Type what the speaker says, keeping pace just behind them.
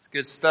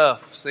good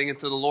stuff, singing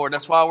to the Lord.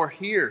 That's why we're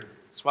here.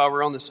 That's why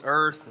we're on this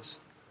earth. That's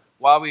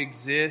why we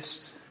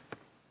exist,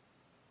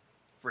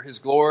 for His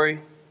glory,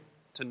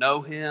 to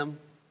know Him.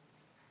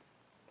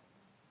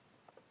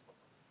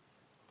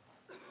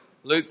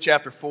 Luke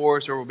chapter 4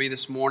 is where we'll be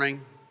this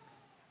morning.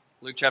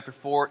 Luke chapter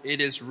 4,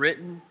 it is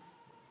written.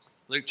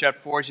 Luke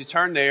chapter 4, as you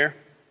turn there,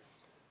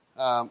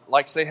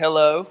 like to say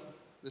hello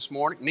this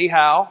morning. Ni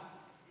hao.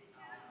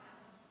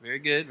 Very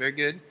good, very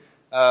good.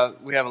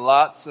 We have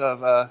lots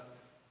of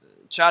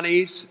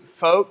Chinese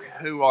folk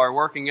who are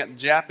working at the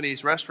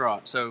Japanese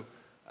restaurant. So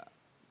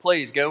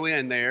please go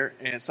in there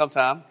and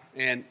sometime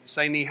and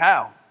say ni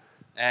hao,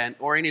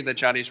 or any of the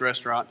Chinese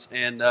restaurants,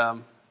 and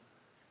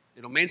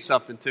it'll mean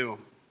something to them.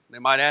 They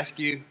might ask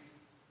you,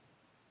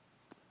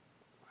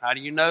 how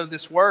do you know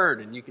this word?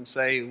 And you can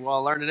say, well, I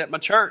learned it at my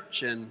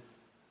church, and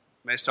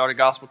may start a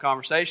gospel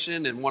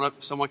conversation, and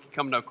someone can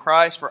come to know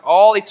Christ for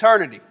all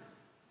eternity.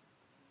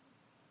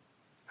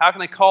 How can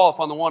they call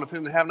upon the one of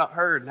whom they have not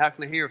heard? And how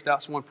can they hear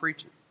without someone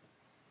preaching?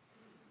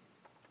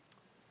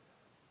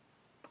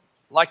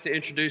 I'd like to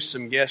introduce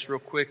some guests real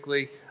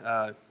quickly.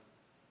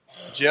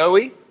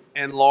 Joey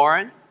and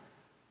Lauren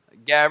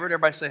Gabbard.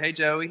 Everybody say, hey,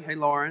 Joey. Hey,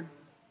 Lauren.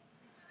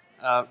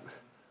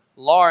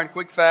 Lauren,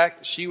 quick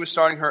fact, she was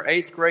starting her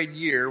 8th grade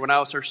year when I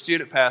was her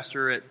student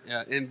pastor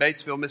in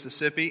Batesville,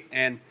 Mississippi.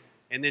 And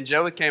then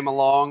Joey came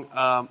along,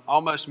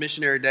 almost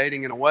missionary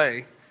dating in a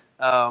way,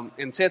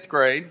 in 10th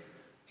grade.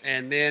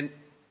 And then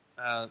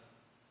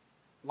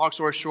long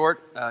story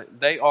short,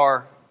 they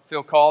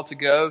feel called to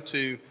go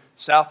to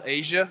South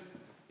Asia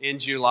in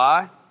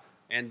July,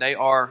 and they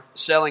are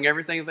selling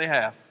everything that they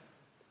have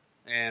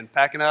and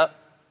packing up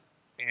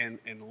and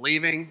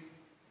leaving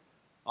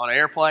on an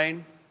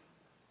airplane,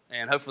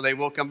 and hopefully they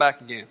will come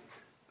back again.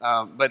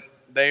 But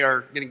they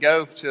are going to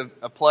go to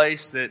a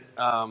place that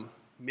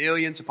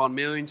millions upon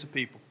millions of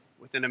people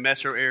within a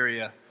metro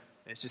area.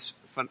 It's just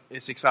fun.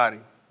 It's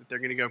exciting. They're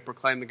going to go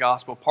proclaim the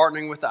gospel,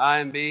 partnering with the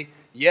IMB,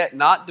 yet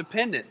not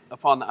dependent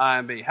upon the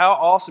IMB. How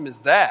awesome is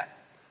that?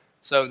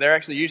 So they're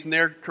actually using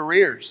their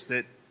careers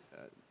that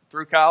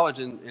through college,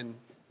 and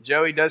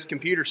Joey does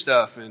computer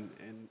stuff and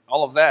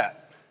all of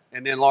that.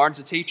 And then Lauren's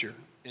a teacher.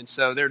 And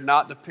so they're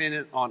not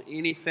dependent on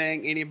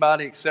anything,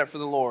 anybody except for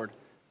the Lord.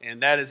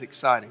 And that is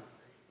exciting.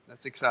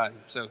 That's exciting.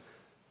 So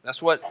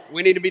that's what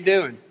we need to be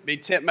doing, be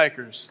tent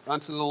makers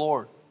unto the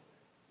Lord.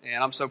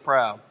 And I'm so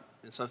proud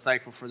and so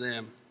thankful for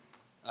them.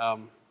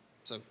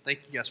 So thank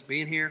you guys for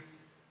being here.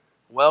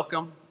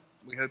 Welcome.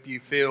 We hope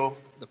you feel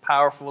the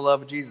powerful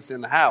love of Jesus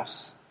in the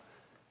house.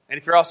 And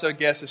if you're also a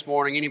guest this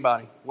morning,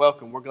 anybody,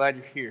 welcome. We're glad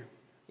you're here.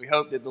 We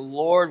hope that the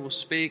Lord will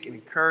speak and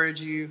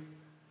encourage you,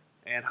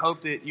 and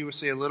hope that you will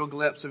see a little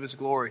glimpse of His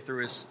glory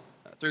through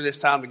this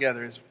time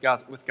together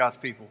with God's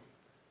people.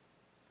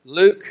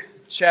 Luke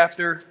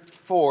chapter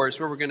 4 is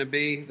where we're going to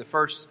be. The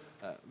first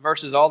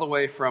verses all the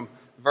way from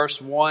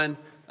verse 1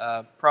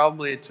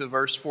 probably to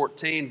verse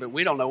 14, but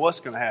we don't know what's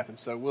going to happen,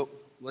 so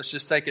let's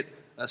just take it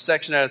a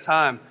section at a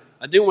time.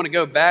 I do want to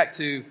go back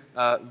to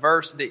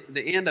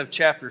the end of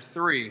chapter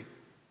 3.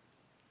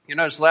 You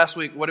notice last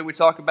week, what did we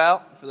talk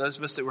about for those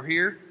of us that were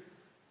here?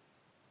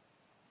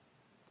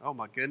 Oh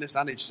my goodness,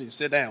 I need you to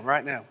sit down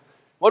right now.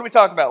 What did we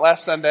talk about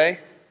last Sunday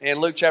in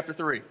Luke chapter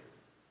 3?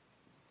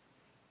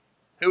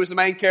 Who was the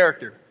main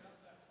character?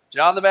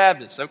 John the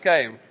Baptist.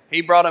 Okay,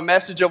 he brought a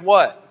message of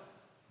what?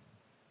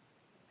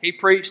 He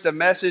preached a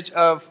message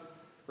of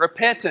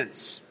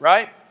repentance,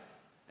 right?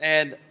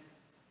 And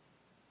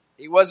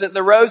it wasn't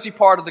the rosy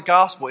part of the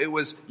gospel. It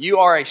was, you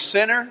are a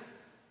sinner.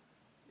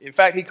 In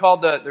fact, he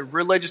called the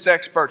religious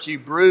experts, you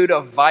brood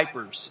of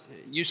vipers,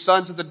 you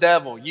sons of the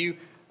devil.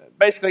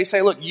 Basically, he's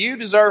saying, look, you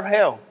deserve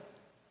hell.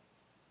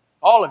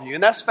 All of you.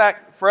 And that's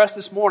fact for us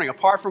this morning.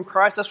 Apart from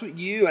Christ, that's what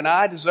you and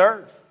I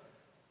deserve.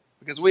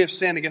 Because we have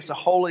sinned against a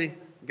holy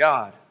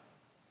God.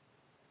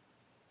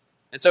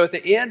 And so at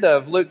the end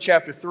of Luke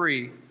chapter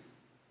 3,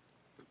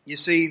 you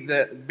see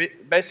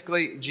that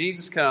basically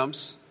Jesus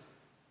comes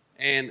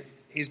and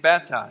He's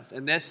baptized.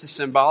 And this is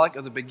symbolic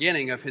of the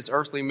beginning of His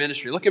earthly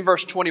ministry. Look in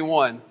verse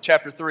 21,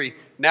 chapter 3.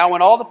 Now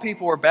when all the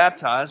people were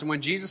baptized, and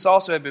when Jesus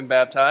also had been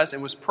baptized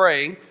and was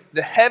praying,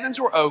 the heavens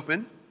were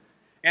open,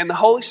 and the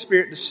Holy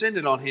Spirit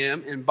descended on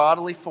Him in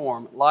bodily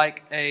form,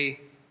 like a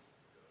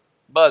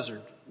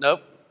buzzard.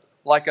 Nope,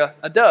 like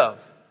a dove.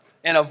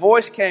 And a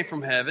voice came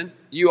from heaven,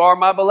 you are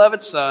my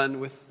beloved Son,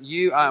 with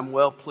you I am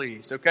well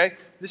pleased. Okay?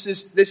 This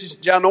is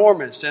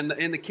ginormous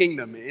in the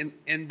kingdom,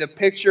 in the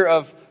picture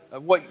of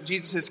what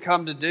Jesus has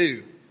come to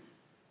do.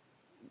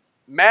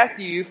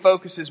 Matthew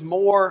focuses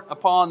more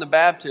upon the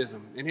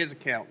baptism in his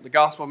account, the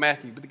Gospel of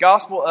Matthew. But the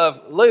Gospel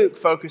of Luke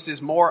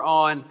focuses more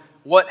on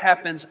what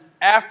happens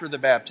after the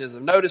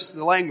baptism. Notice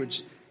the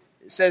language.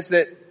 It says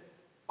that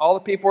all the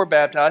people were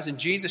baptized, and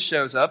Jesus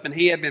shows up, and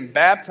He had been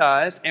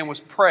baptized and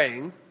was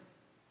praying.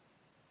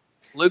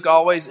 Luke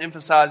always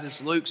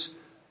emphasizes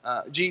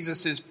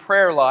Jesus'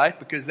 prayer life,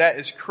 because that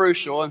is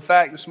crucial. In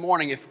fact, this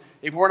morning, if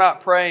we're not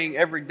praying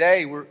every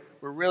day, we're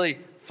really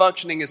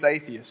functioning as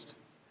atheists.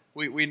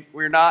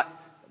 We're not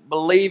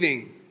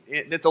believing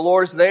that the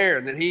Lord is there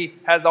and that He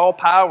has all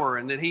power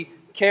and that He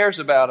cares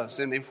about us.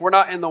 And if we're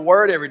not in the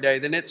Word every day,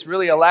 then it's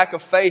really a lack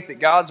of faith that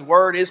God's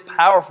Word is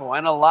powerful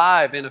and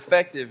alive and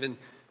effective and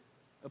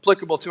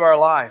applicable to our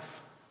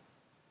life.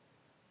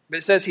 But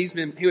it says he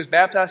was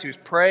baptized, he was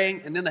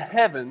praying, and then the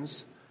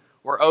heavens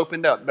were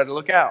opened up. Better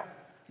look out.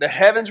 The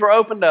heavens were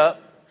opened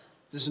up.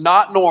 This is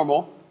not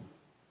normal.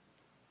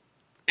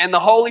 And the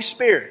Holy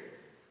Spirit,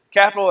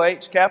 capital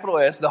H, capital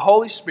S, the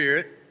Holy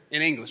Spirit,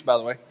 in English, by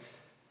the way,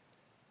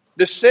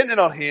 descended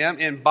on him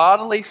in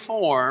bodily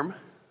form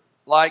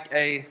like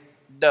a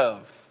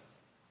dove.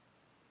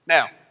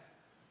 Now,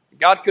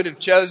 God could have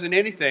chosen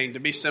anything to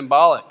be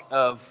symbolic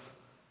of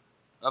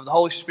the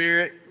Holy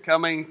Spirit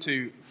coming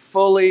to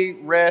fully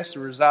rest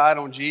and reside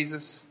on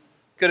Jesus.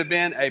 Could have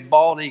been a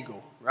bald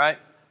eagle, right?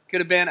 Could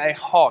have been a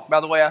hawk.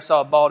 By the way, I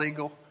saw a bald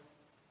eagle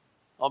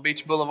on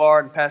Beach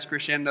Boulevard in Pass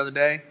Christian the other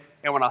day.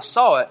 And when I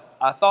saw it,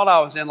 I thought I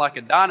was in like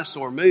a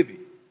dinosaur movie.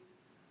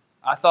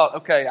 I thought,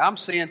 okay, I'm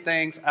seeing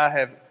things. I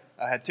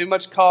had too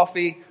much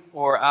coffee,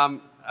 or I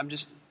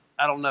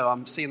don't know,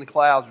 I'm seeing the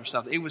clouds or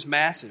something. It was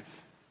massive.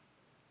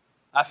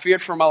 I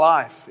feared for my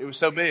life. It was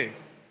so big.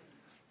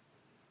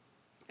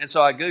 And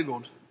so I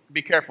Googled,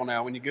 be careful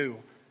now when you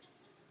Google,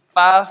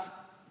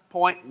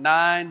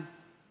 5.9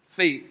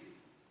 feet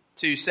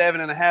to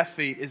 7.5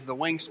 feet is the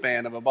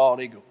wingspan of a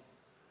bald eagle.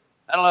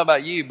 I don't know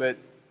about you, but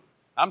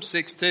I'm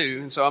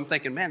 6'2", and so I'm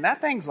thinking, man, that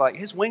thing's like,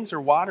 his wings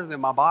are wider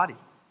than my body.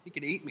 He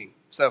could eat me.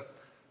 So,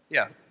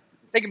 yeah,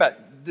 think about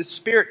it. The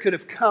Spirit could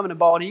have come in a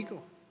bald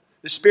eagle.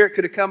 The Spirit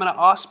could have come in an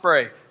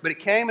osprey, but it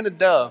came in a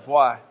dove.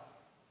 Why?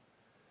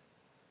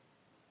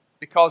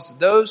 Because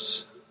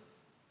those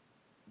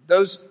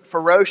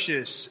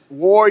ferocious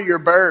warrior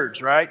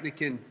birds, right, that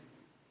can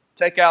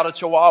take out a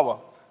chihuahua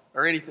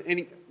or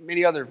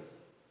many other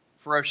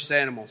ferocious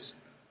animals,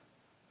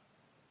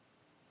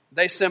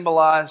 they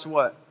symbolize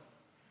what?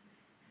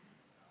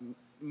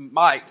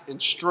 Might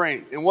and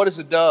strength. And what is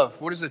a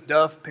dove? What does a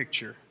dove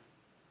picture?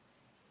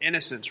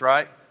 Innocence,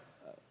 right?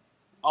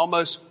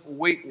 Almost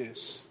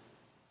weakness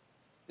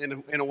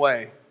in a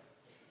way.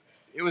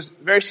 It was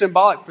very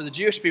symbolic for the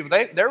Jewish people.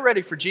 They're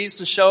ready for Jesus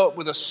to show up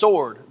with a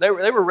sword. They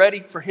were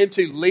ready for Him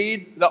to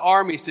lead the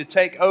armies to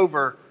take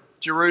over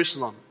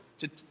Jerusalem,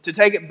 to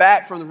take it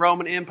back from the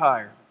Roman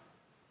Empire.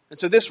 And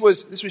so this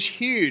was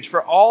huge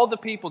for all the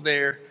people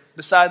there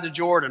beside the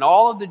Jordan,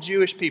 all of the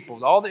Jewish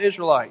people, all the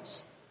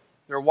Israelites.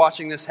 They were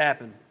watching this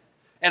happen.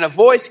 And a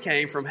voice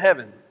came from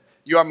heaven.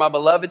 You are my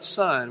beloved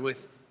Son.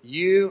 With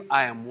you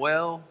I am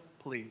well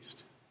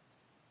pleased.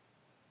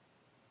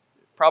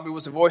 It probably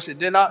was a voice that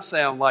did not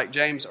sound like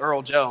James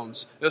Earl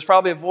Jones. It was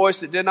probably a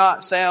voice that did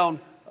not sound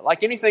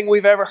like anything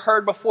we've ever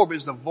heard before, but it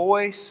was the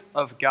voice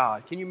of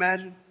God. Can you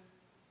imagine?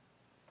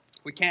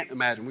 We can't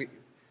imagine.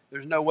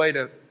 There's no way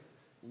to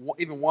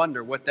even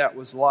wonder what that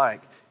was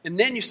like. And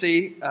then you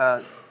see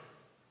the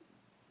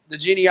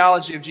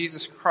genealogy of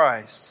Jesus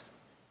Christ.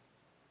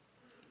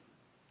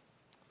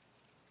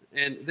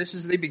 And this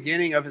is the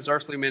beginning of His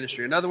earthly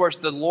ministry. In other words,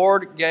 the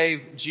Lord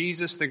gave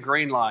Jesus the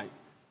green light.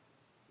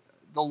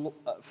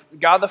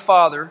 God the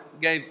Father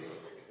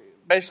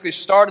basically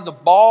started the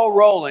ball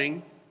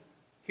rolling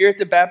here at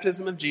the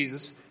baptism of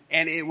Jesus,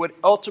 and it would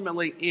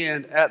ultimately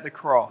end at the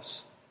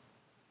cross.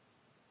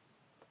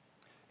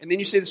 And then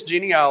you see this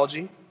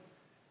genealogy,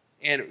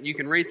 and you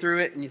can read through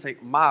it, and you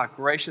think, my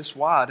gracious,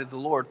 why did the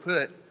Lord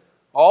put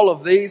all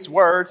of these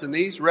words and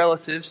these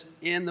relatives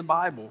in the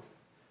Bible?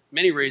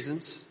 Many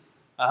reasons.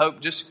 I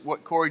hope just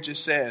what Corey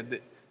just said,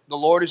 that the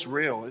Lord is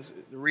real.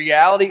 The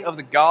reality of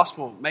the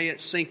gospel, may it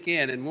sink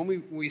in. And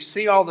when we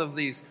see all of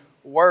these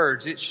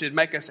words, it should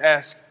make us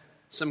ask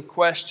some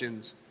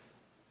questions.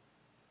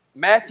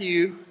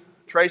 Matthew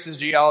traces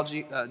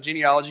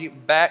genealogy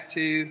back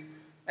to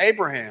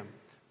Abraham,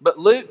 but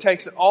Luke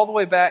takes it all the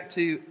way back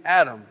to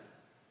Adam.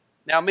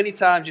 Now, many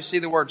times you see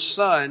the word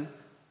son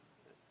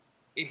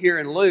here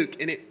in Luke,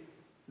 and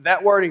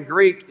that word in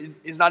Greek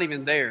is not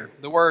even there.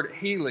 The word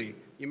Heli,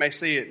 you may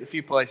see it in a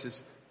few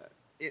places.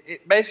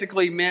 It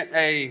basically meant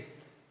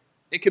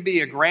it could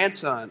be a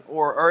grandson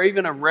or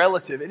even a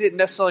relative. It didn't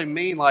necessarily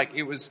mean like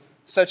it was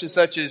such and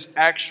such's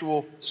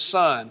actual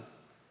son.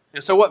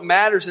 And so what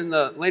matters in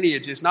the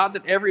lineage is not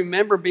that every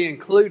member be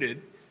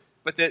included,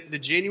 but that the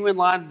genuine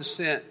line of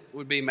descent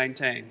would be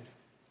maintained.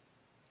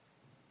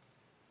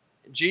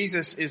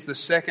 Jesus is the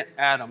second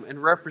Adam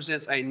and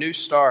represents a new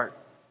start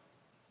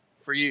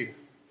for you,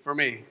 for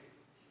me,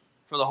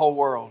 for the whole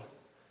world.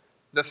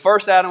 The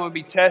first Adam would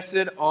be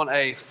tested on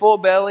a full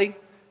belly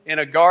in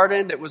a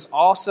garden that was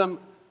awesome.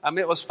 I mean,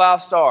 it was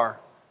 5-star.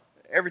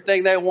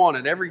 Everything they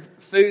wanted, every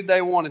food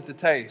they wanted to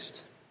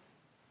taste.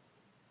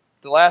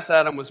 The last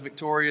Adam was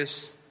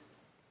victorious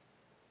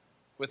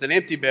with an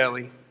empty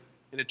belly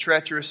in a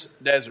treacherous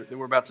desert that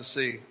we're about to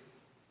see.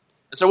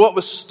 And so what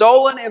was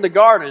stolen in the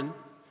garden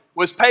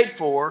was paid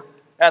for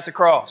at the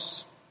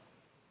cross.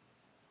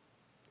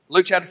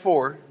 Luke chapter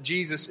 4,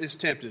 Jesus is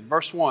tempted.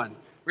 Verse 1.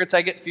 We're going to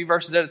take it a few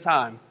verses at a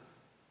time.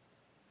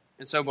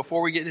 And so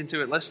before we get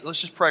into it, let's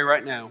just pray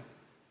right now.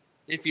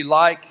 If you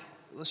like,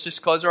 let's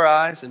just close our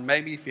eyes, and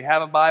maybe if you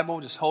have a Bible,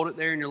 just hold it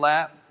there in your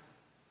lap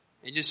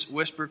and just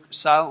whisper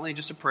silently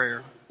just a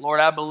prayer. Lord,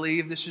 I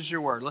believe this is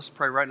your word. Let's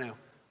pray right now.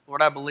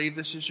 Lord, I believe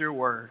this is your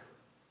word.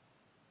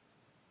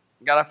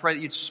 God, I pray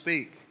that you'd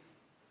speak,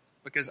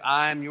 because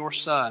I am your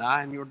son.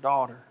 I am your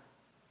daughter.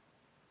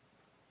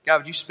 God,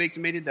 would you speak to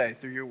me today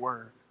through your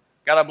word?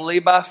 God, I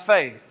believe by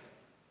faith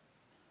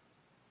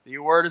that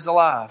your word is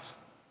alive,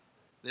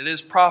 that it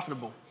is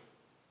profitable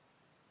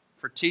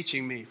for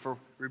teaching me, for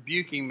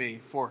rebuking me,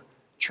 for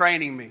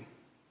training me.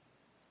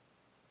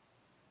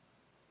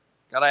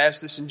 God, I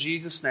ask this in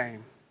Jesus'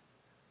 name.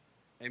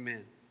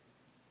 Amen.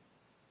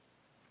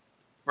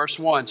 Verse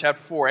 1,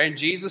 chapter 4. And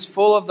Jesus,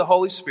 full of the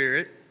Holy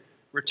Spirit,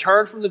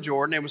 returned from the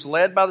Jordan and was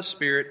led by the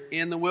Spirit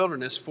in the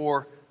wilderness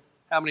for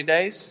how many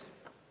days?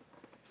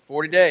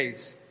 40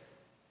 days.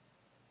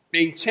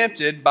 Being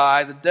tempted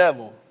by the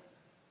devil.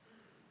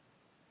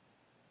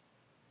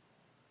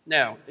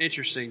 Now,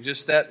 interesting,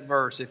 just that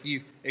verse. If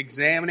you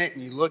examine it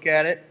and you look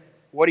at it,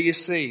 what do you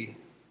see?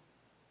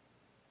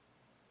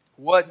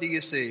 What do you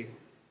see?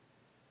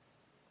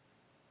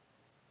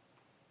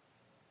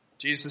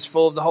 Jesus,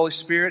 full of the Holy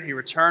Spirit, he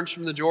returns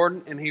from the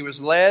Jordan, and he was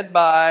led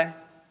by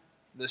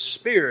the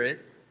Spirit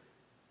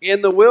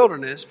in the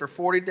wilderness for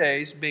 40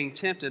 days, being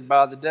tempted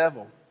by the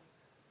devil.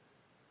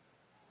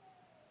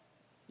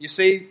 You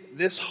see,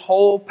 this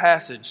whole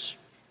passage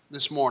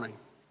this morning,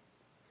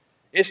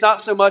 it's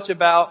not so much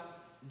about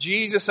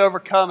Jesus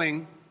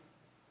overcoming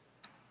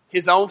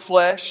his own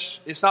flesh.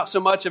 It's not so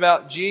much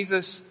about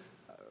Jesus,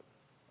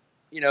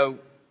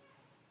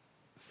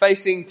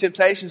 facing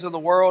temptations of the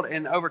world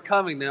and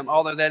overcoming them,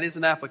 although that is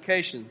an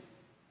application.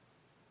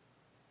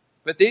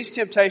 But these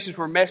temptations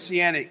were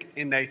messianic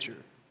in nature.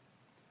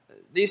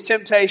 These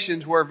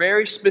temptations were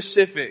very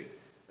specific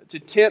to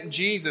tempt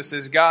Jesus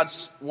as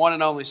God's one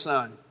and only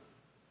Son.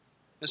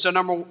 And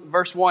so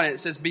verse 1, it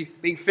says,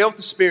 being filled with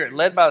the Spirit,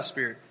 led by the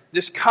Spirit.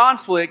 This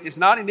conflict is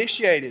not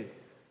initiated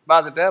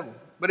by the devil,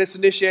 but it's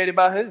initiated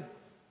by who?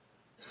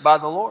 By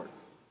the Lord.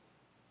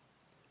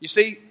 You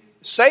see,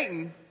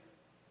 Satan,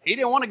 he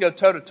didn't want to go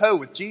toe-to-toe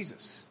with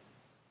Jesus.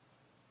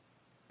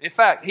 In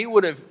fact, he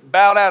would have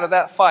bowed out of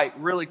that fight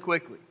really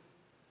quickly.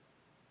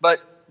 But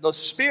the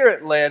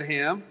Spirit led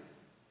him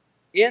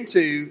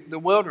into the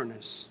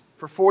wilderness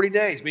for 40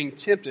 days, being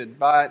tempted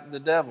by the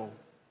devil.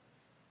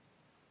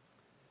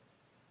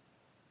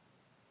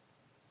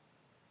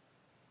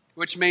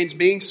 Which means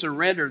being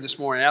surrendered this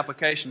morning,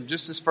 application,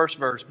 just this first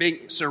verse.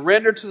 Being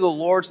surrendered to the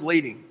Lord's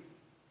leading.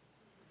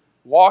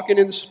 Walking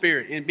in the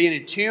Spirit and being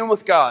in tune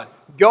with God.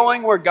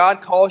 Going where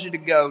God calls you to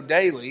go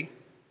daily.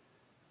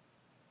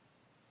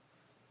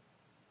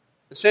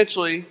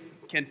 Essentially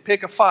can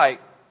pick a fight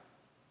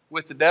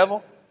with the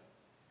devil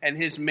and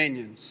his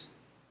minions.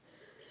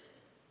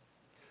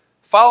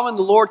 Following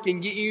the Lord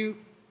can get you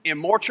in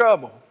more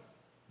trouble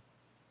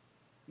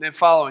than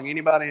following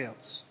anybody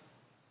else.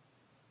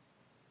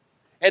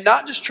 And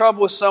not just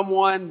trouble with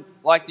someone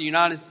like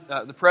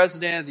the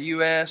President of the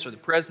U.S. or the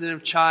President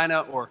of China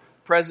or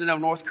President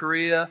of North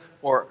Korea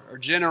or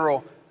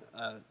General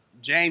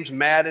James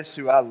Mattis,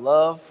 who I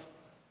love.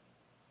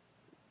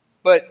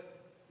 But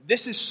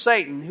this is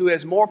Satan, who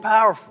is more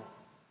powerful.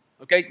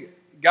 Okay,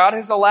 God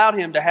has allowed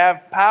him to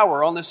have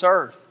power on this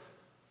earth.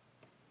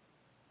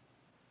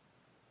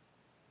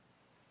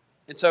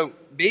 And so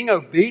being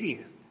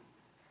obedient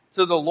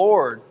to the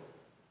Lord,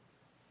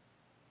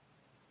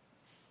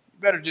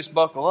 better just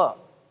buckle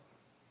up.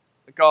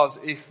 Because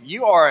if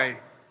you are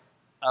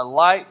a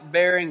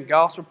light-bearing,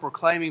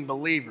 gospel-proclaiming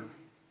believer,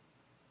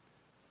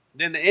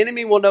 then the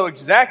enemy will know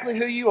exactly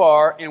who you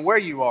are and where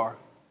you are.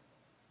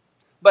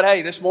 But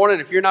hey, this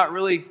morning, if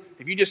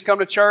you just come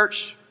to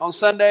church on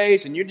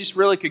Sundays and you just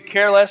really could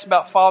care less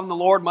about following the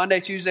Lord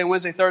Monday, Tuesday,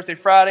 Wednesday, Thursday,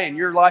 Friday, and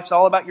your life's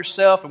all about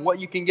yourself and what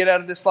you can get out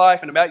of this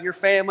life and about your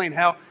family and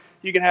how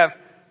you can have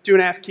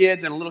 2.5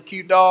 kids and a little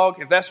cute dog,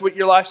 if that's what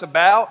your life's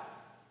about,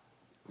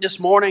 this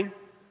morning,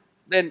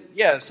 then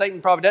yeah,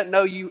 Satan probably doesn't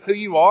know who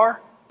you are,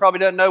 probably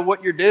doesn't know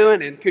what you're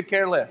doing, and could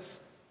care less.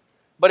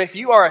 But if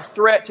you are a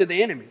threat to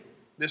the enemy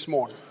this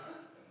morning,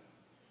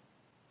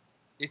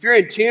 if you're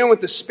in tune with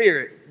the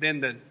Spirit, then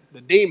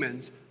the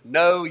demons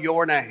know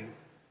your name.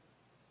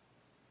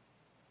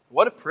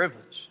 What a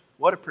privilege.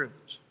 What a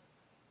privilege.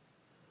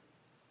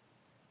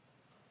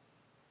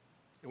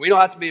 And we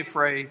don't have to be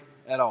afraid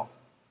at all.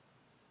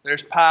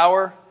 There's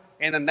power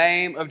in the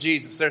name of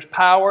Jesus. There's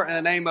power in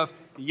the name of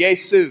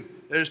Yesu.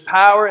 There's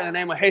power in the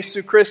name of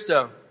Jesus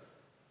Christo.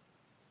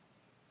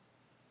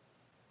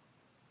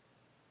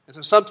 And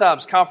so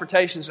sometimes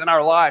confrontations in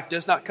our life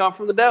does not come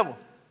from the devil.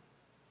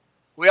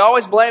 We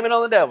always blame it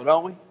on the devil,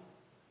 don't we?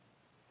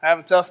 Have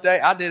a tough day.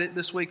 I did it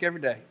this week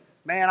every day.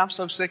 Man, I'm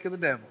so sick of the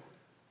devil.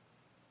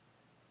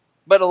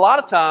 But a lot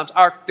of times,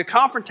 the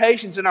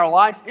confrontations in our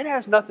life, it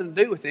has nothing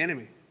to do with the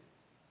enemy.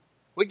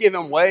 We give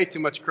him way too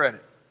much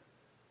credit.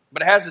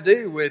 But it has to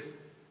do with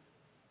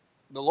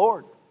the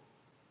Lord.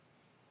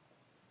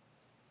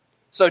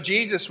 So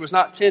Jesus was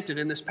not tempted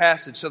in this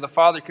passage so the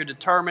Father could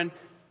determine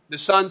the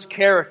Son's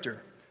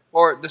character,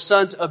 or the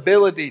Son's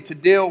ability to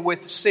deal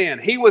with sin.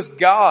 He was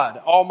God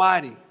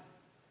Almighty.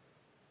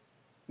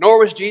 Nor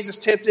was Jesus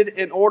tempted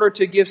in order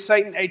to give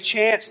Satan a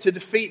chance to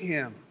defeat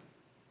him.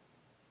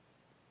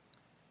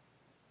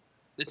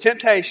 The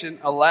temptation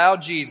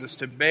allowed Jesus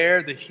to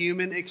bear the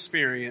human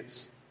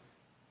experience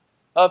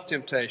of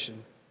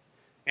temptation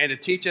and to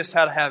teach us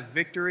how to have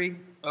victory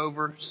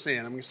over sin.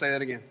 I'm going to say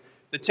that again.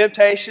 The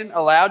temptation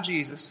allowed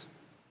Jesus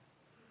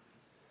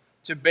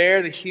to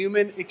bear the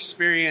human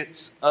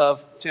experience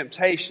of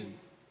temptation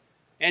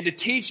and to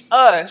teach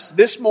us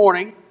this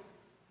morning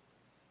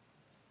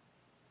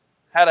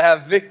how to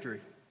have victory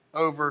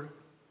over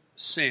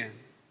sin.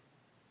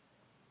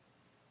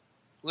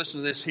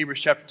 Listen to this,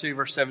 Hebrews chapter 2,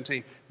 verse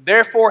 17.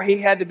 Therefore he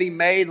had to be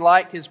made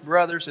like his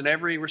brothers in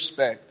every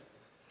respect,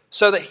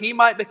 so that he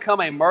might become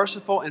a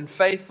merciful and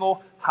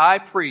faithful high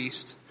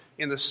priest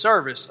in the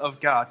service of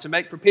God, to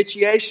make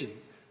propitiation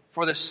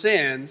for the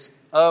sins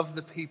of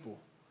the people.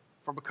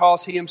 For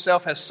because he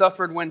himself has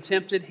suffered when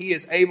tempted, he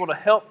is able to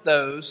help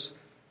those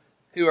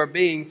who are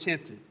being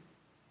tempted.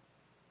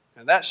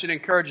 Now that should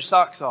encourage your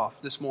socks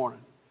off this morning,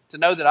 to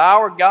know that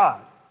our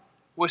God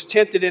was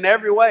tempted in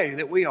every way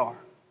that we are.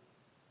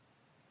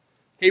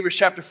 Hebrews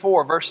chapter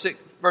 4,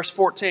 verse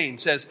 14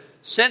 says,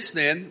 Since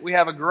then we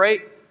have a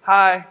great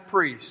high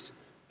priest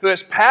who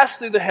has passed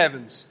through the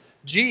heavens,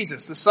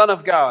 Jesus, the Son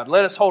of God.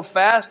 Let us hold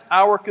fast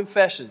our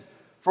confession.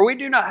 For we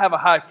do not have a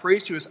high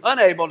priest who is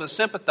unable to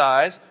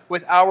sympathize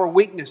with our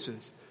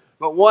weaknesses,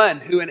 but one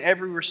who in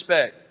every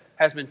respect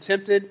has been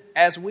tempted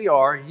as we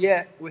are,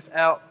 yet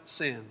without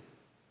sin.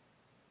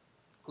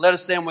 Let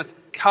us then with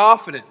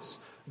confidence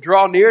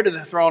draw near to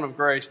the throne of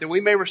grace, that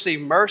we may receive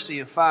mercy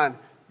and find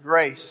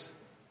grace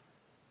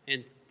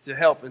and to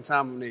help in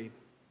time of need.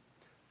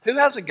 Who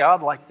has a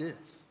God like this?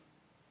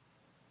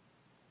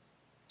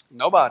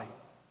 Nobody,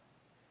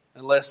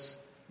 unless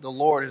the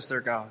Lord is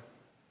their God.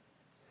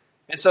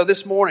 And so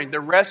this morning, the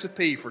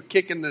recipe for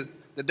kicking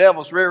the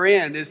devil's rear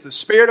end is the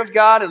Spirit of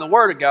God and the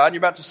Word of God. And you're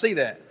about to see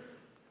that.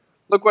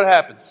 Look what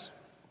happens.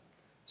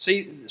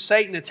 See,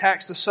 Satan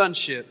attacks the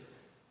sonship.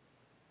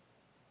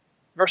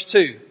 Verse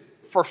 2.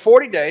 For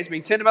 40 days,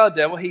 being tempted by the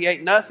devil, he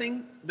ate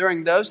nothing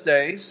during those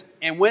days,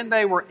 and when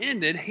they were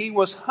ended, he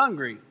was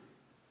hungry.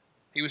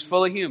 He was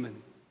fully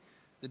human.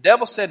 The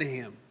devil said to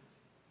him,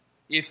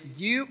 If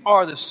you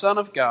are the Son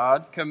of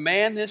God,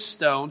 command this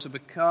stone to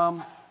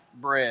become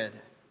bread.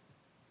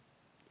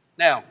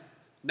 Now,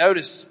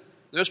 notice,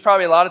 there's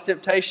probably a lot of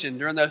temptation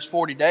during those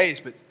 40 days,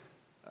 but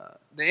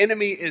the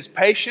enemy is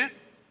patient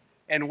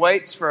and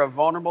waits for a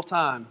vulnerable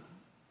time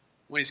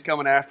when he's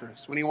coming after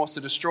us, when he wants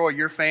to destroy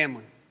your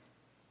family,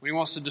 when he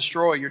wants to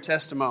destroy your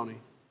testimony.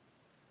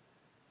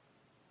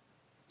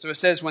 So it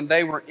says when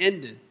they were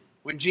ended,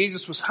 when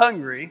Jesus was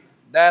hungry,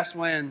 that's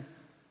when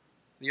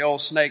the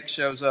old snake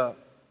shows up.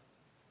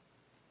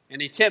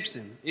 And he tempts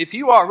him. If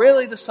you are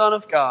really the Son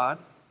of God,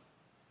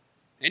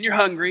 and you're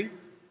hungry,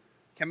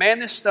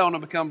 command this stone to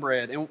become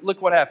bread. And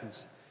look what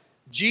happens.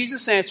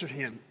 Jesus answered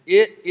him,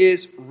 It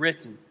is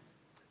written,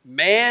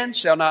 Man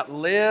shall not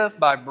live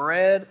by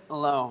bread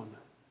alone.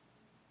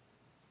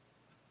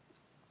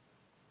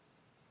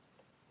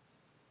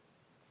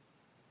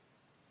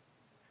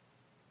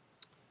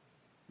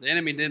 The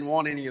enemy didn't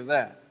want any of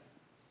that.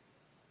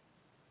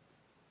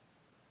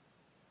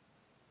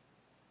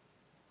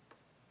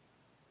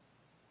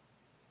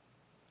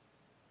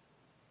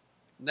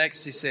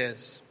 Next he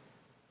says,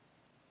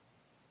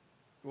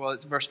 well,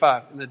 it's verse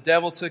 5. And the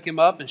devil took him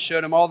up and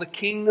showed him all the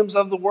kingdoms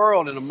of the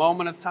world in a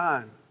moment of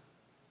time.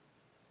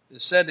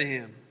 And said to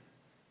him,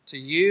 To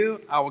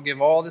you I will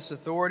give all this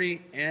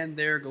authority and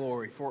their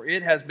glory, for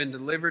it has been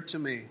delivered to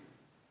me.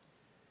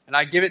 And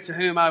I give it to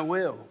whom I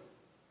will.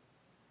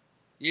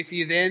 If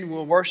you then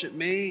will worship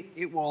me,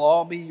 it will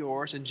all be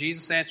yours. And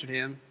Jesus answered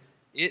him,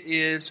 It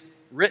is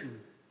written,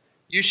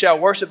 You shall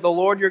worship the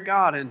Lord your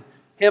God, and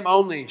him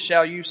only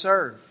shall you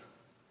serve.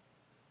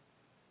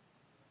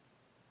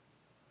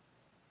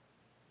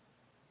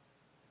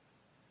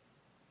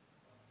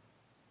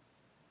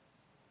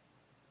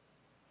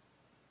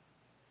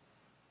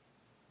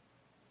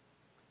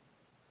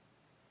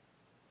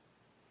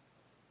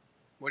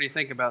 What do you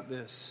think about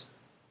this?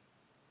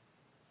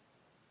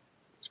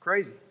 It's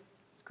crazy.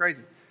 It's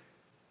crazy.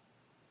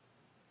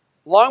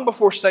 Long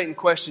before Satan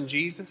questioned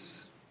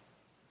Jesus,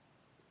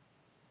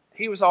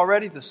 he was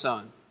already the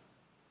Son.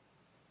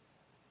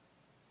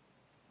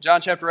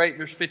 John chapter 8,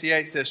 verse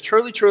 58 says,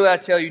 Truly, truly, I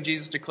tell you,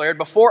 Jesus declared,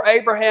 before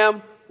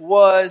Abraham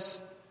was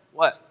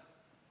what?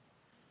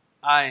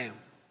 I am.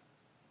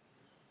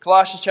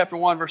 Colossians chapter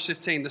 1, verse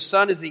 15, the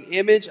Son is the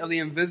image of the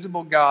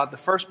invisible God, the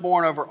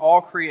firstborn over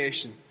all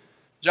creation.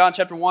 John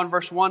chapter 1,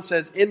 verse 1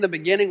 says, In the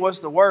beginning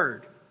was the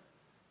Word,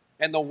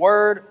 and the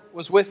Word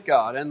was with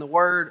God, and the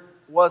Word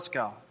was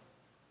God.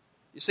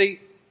 You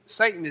see,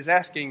 Satan is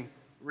asking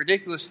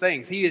ridiculous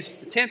things. He is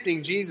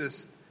tempting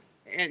Jesus.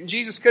 And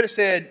Jesus could have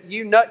said,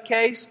 You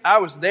nutcase, I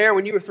was there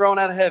when you were thrown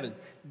out of heaven.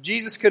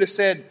 Jesus could have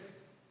said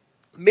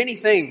many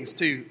things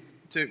to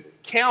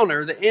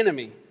counter the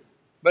enemy.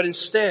 But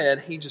instead,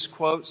 he just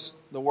quotes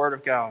the Word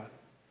of God.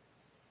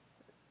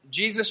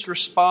 Jesus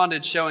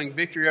responded showing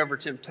victory over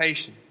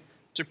temptation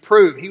to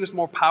prove he was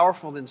more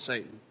powerful than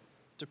Satan,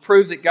 to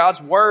prove that God's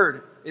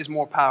word is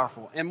more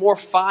powerful and more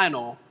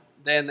final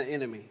than the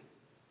enemy.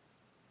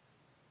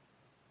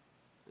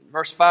 In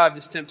verse 5,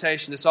 this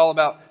temptation is all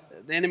about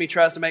the enemy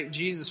tries to make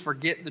Jesus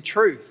forget the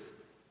truth.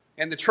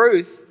 And the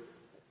truth,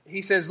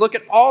 he says, look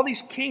at all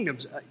these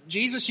kingdoms.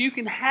 Jesus, you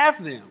can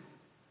have them.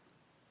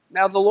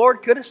 Now the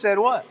Lord could have said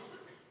what?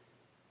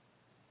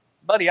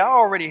 Buddy, I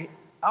already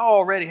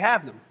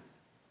have them.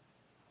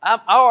 I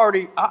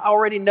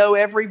already know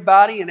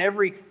everybody and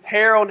every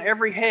hair on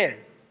every head.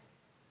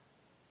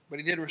 But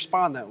he didn't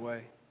respond that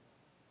way.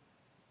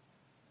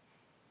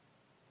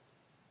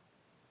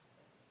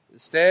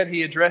 Instead,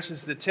 he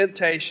addresses the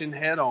temptation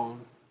head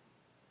on.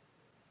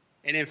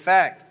 And in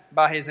fact,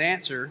 by his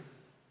answer,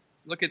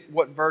 look at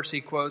what verse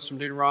he quotes from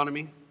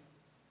Deuteronomy.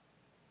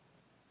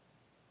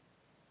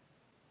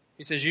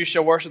 He says, you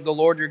shall worship the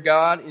Lord your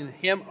God, and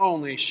him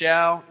only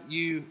shall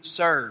you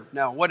serve.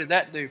 Now, what did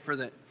that do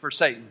for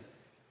Satan?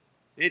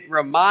 It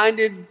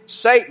reminded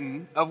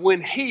Satan of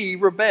when he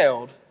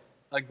rebelled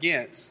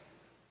against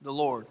the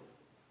Lord.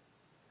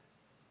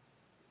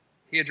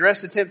 He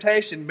addressed the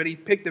temptation, but he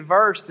picked a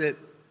verse that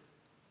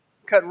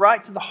cut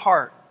right to the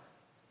heart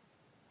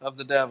of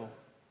the devil.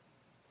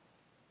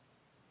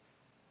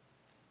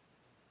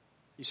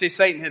 You see,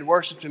 Satan had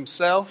worshipped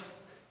himself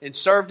and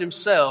served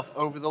himself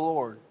over the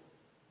Lord.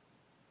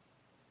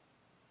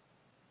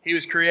 He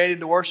was created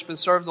to worship and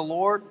serve the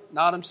Lord,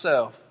 not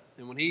himself.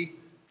 And when he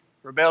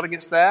rebelled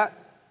against that,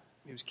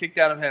 he was kicked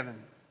out of heaven.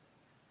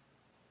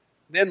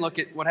 Then look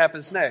at what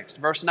happens next.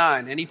 Verse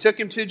 9. And he took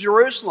him to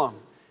Jerusalem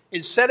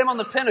and set him on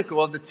the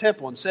pinnacle of the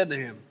temple and said to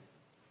him,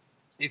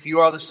 if you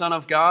are the Son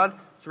of God,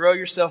 throw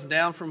yourself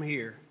down from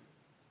here.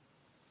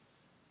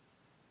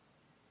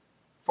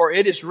 For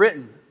it is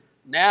written.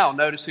 Now,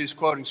 notice who's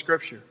quoting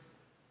Scripture.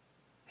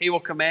 He will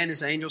command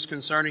his angels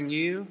concerning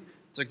you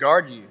to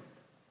guard you.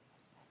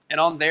 And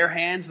on their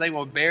hands they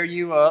will bear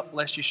you up,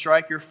 lest you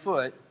strike your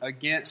foot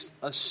against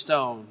a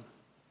stone.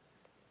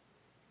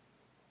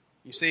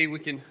 You see, we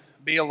can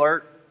be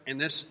alert in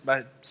this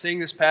by seeing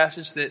this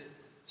passage that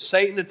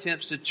Satan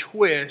attempts to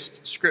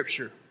twist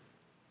Scripture.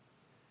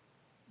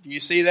 Do you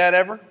see that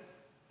ever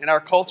in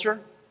our culture?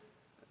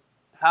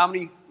 How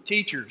many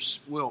teachers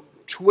will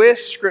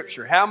twist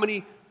Scripture? How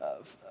many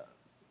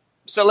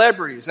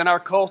celebrities in our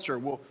culture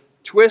will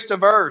twist a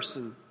verse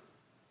and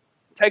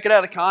take it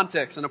out of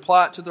context and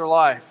apply it to their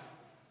life?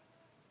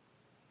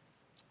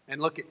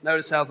 And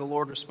notice how the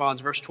Lord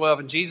responds. Verse 12,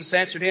 and Jesus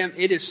answered him,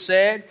 it is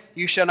said,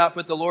 you shall not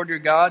put the Lord your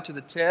God to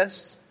the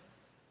test.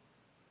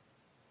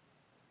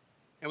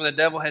 And when the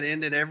devil had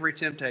ended every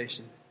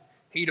temptation,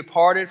 he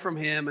departed from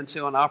him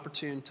until an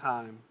opportune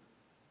time.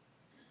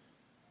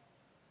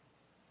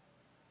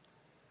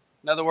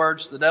 In other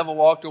words, the devil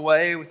walked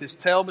away with his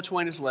tail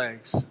between his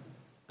legs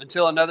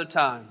until another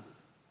time.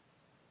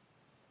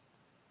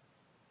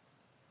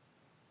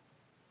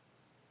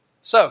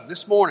 So,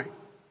 this morning,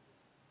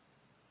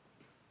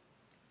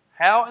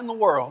 how in the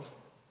world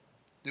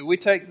do we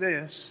take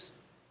this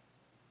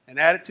and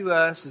add it to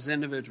us as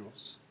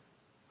individuals?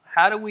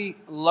 How do we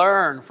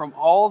learn from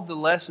all of the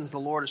lessons the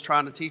Lord is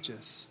trying to teach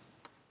us?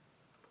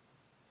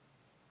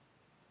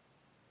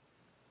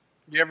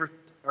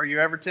 Are you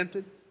ever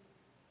tempted?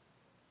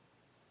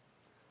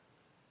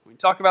 When we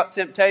talk about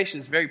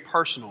temptation, it's very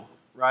personal,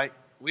 right?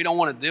 We don't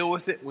want to deal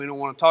with it. We don't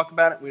want to talk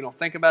about it. We don't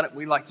think about it.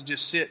 We like to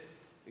just sit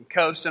and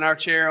coast in our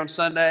chair on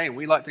Sunday, and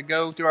we like to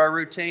go through our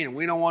routine, and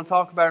we don't want to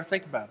talk about it or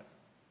think about it.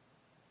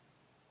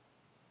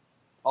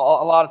 A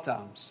lot of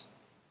times.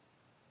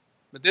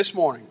 But this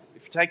morning,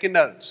 if you're taking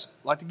notes,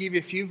 I'd like to give you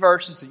a few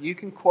verses that you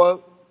can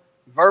quote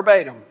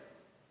verbatim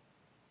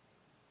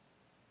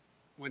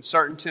when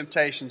certain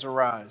temptations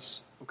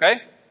arise.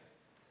 Okay?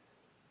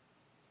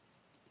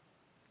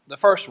 The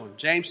first one,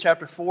 James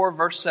chapter 4,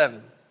 verse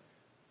 7.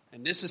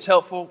 And this is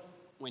helpful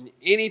when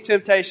any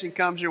temptation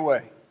comes your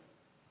way.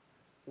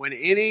 When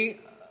any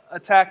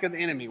attack of the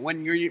enemy,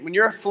 when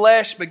your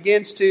flesh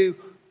begins to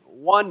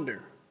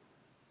wander.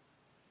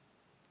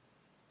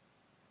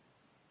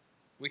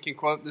 We can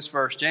quote this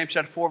verse, James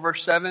chapter 4,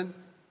 verse 7.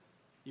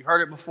 You've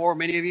heard it before,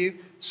 many of you.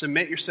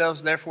 Submit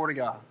yourselves therefore to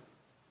God.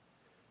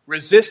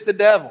 Resist the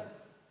devil,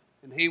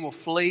 and he will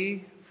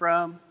flee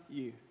from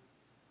you.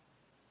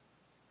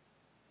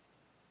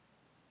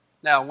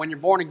 Now, when you're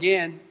born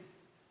again,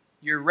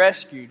 you're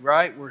rescued,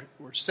 right?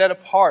 We're set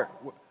apart,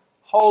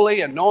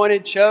 holy,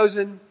 anointed,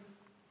 chosen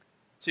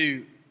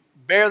to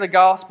bear the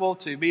gospel,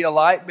 to be a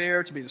light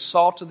bearer, to be the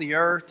salt of the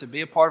earth, to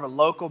be a part of a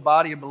local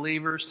body of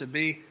believers, to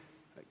be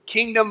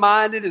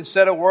kingdom-minded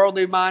instead of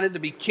worldly-minded, to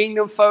be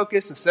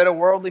kingdom-focused instead of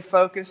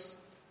worldly-focused,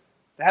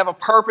 to have a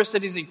purpose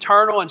that is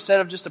eternal instead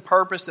of just a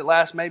purpose that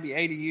lasts maybe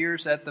 80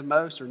 years at the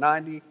most, or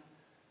 90.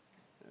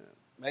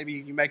 Maybe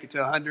you make it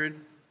to 100.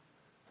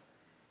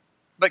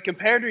 But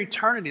compared to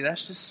eternity,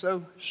 that's just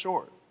so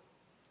short.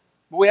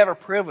 But we have a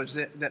privilege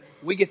that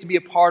we get to be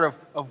a part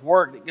of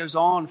work that goes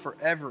on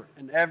forever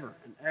and ever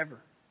and ever.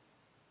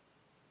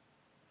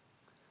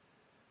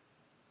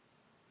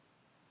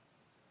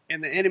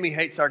 And the enemy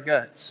hates our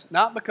guts.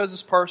 Not because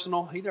it's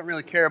personal. He doesn't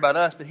really care about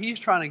us. But he's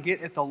trying to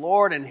get at the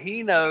Lord. And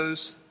he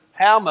knows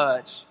how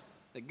much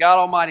that God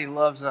Almighty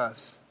loves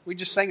us. We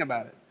just sing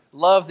about it.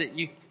 Love that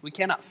we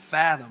cannot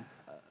fathom.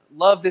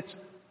 Love that's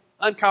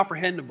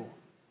uncomprehendable.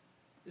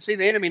 You see,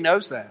 the enemy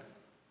knows that.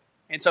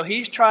 And so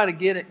he's trying to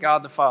get at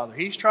God the Father.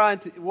 He's trying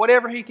to,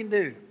 whatever he can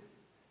do.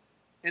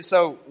 And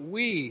so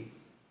we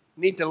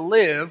need to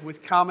live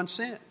with common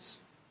sense.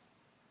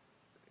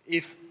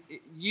 If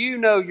you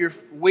know your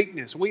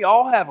weakness, we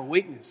all have a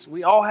weakness.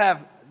 We all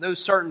have those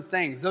certain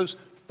things, those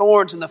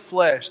thorns in the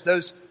flesh,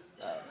 those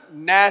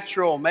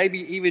natural, maybe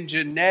even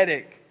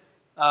genetic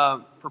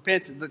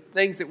propensity, the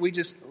things that we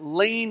just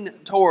lean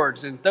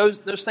towards, and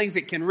those things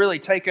that can really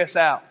take us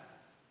out.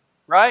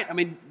 Right? I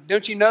mean,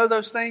 don't you know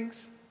those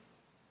things?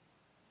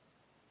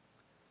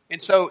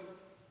 And so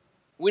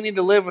we need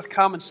to live with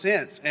common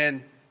sense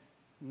and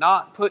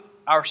not put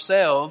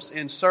ourselves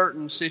in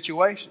certain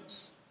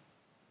situations.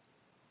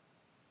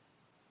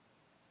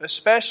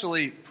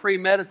 Especially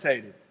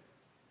premeditated.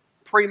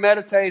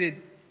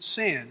 Premeditated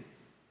sin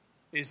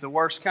is the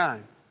worst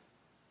kind.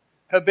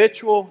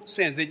 Habitual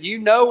sins that you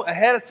know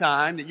ahead of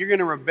time that you're going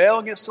to rebel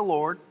against the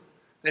Lord,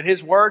 that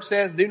His Word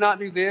says, do not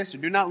do this or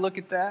do not look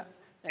at that,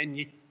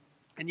 and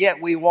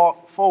yet we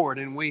walk forward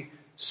and we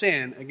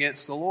sin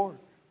against the Lord.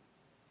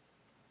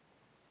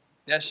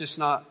 That's just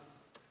not,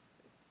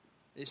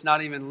 it's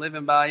not even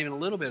living by even a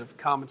little bit of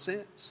common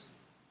sense.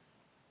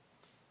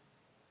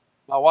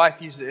 My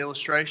wife used an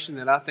illustration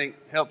that I think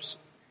helps.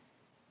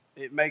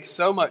 It makes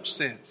so much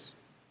sense.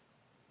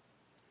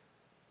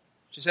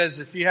 She says,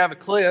 if you have a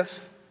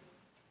cliff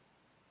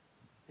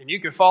and you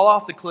could fall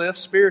off the cliff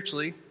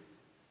spiritually,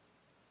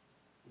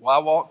 why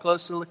walk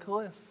close to the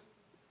cliff?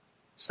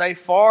 Stay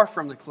far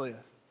from the cliff.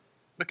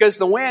 Because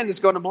the wind is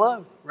going to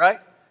blow, right?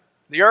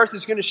 The earth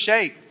is going to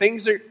shake.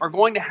 Things are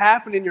going to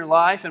happen in your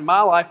life and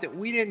my life that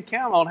we didn't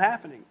count on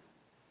happening.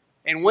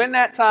 And when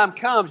that time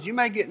comes, you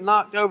may get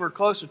knocked over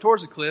closer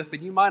towards the cliff,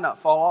 but you might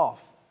not fall off.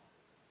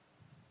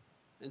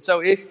 And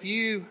so if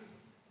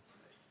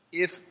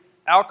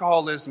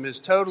alcoholism is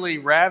totally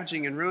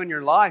ravaging and ruining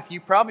your life,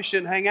 you probably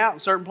shouldn't hang out in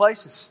certain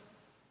places.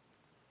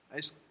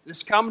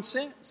 It's common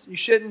sense. You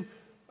shouldn't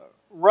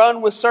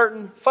run with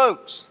certain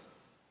folks.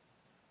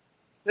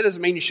 That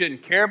doesn't mean you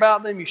shouldn't care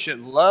about them, you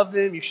shouldn't love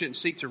them, you shouldn't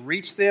seek to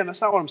reach them.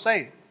 That's not what I'm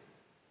saying.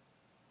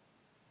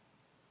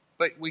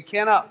 But we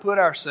cannot put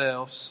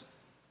ourselves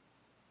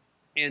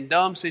in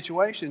dumb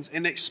situations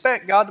and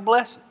expect God to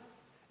bless it.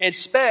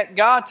 Expect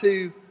God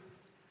to,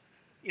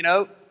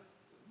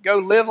 go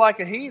live like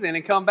a heathen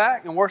and come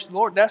back and worship the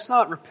Lord. That's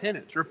not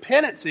repentance.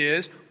 Repentance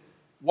is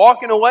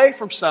walking away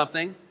from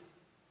something,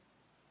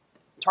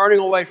 turning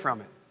away from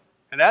it.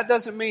 And that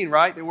doesn't mean,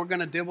 right, that we're going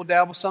to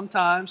dibble-dabble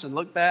sometimes and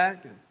look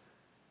back.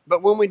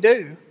 But when we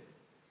do,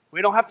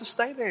 we don't have to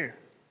stay there.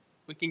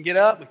 We can get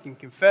up, we can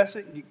confess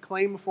it, get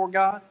clean before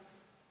God,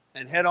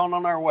 and head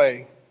on our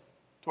way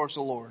towards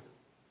the Lord.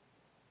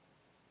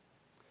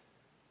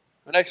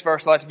 The next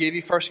verse I'd like to give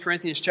you, 1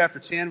 Corinthians chapter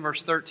 10,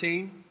 verse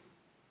 13.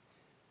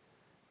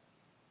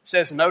 It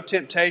says, no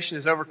temptation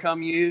has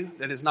overcome you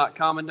that is not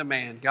common to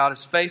man. God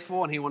is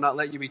faithful, and He will not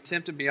let you be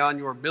tempted beyond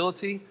your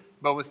ability.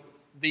 But with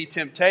the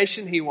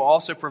temptation, He will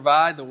also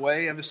provide the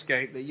way of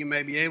escape that you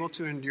may be able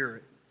to endure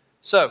it.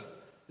 So,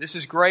 this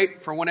is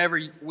great for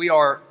whenever we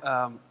are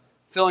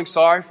feeling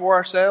sorry for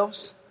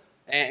ourselves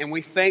and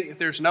we think that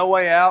there's no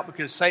way out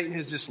because Satan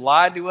has just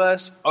lied to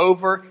us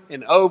over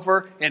and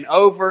over and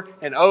over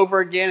and over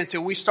again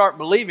until we start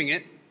believing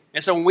it.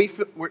 And so when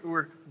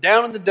we're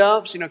down in the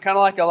dumps, kind of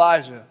like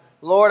Elijah,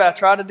 Lord, I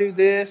try to do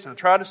this, and I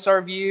try to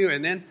serve you,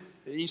 and then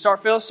you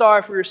start feeling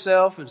sorry for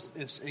yourself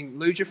and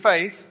lose your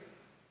faith.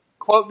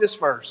 Quote this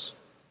verse,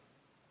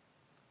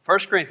 1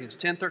 Corinthians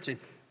 10:13.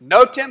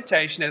 No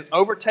temptation has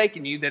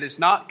overtaken you that is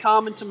not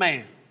common to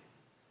man.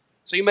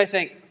 So you may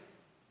think,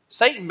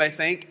 Satan may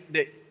think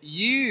that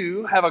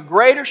you have a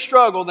greater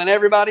struggle than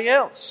everybody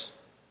else.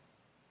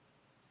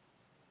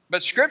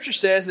 But Scripture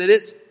says that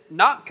it's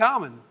not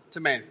common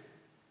to man.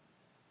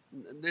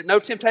 No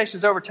temptation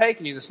has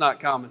overtaken you that's not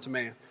common to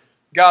man.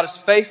 God is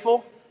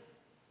faithful.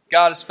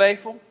 God is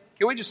faithful.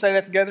 Can we just say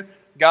that together?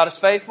 God is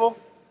faithful.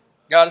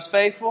 God is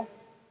faithful.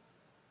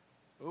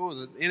 Oh,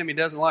 the enemy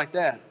doesn't like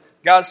that.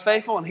 God is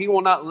faithful, and He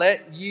will not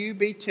let you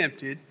be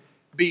tempted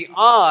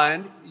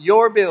beyond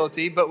your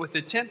ability, but with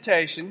the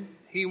temptation,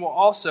 He will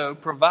also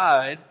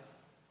provide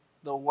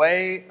the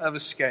way of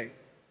escape,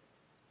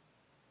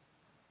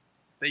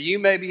 that you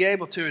may be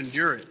able to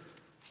endure it.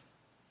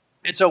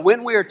 And so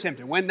when we are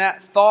tempted, when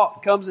that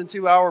thought comes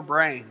into our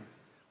brain,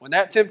 when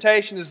that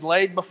temptation is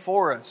laid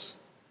before us,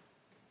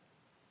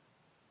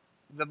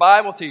 the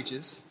Bible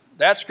teaches,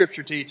 that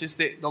Scripture teaches,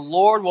 that the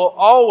Lord will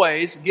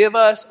always give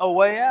us a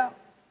way out.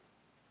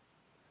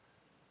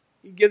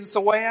 He gives us a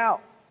way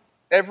out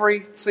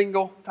every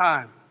single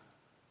time.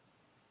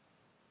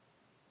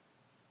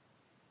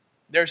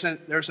 There's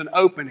an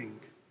opening.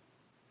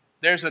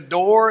 There's a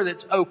door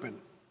that's open.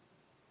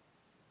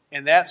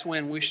 And that's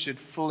when we should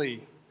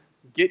flee.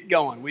 Get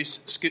going. We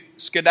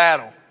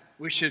skedaddle.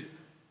 We should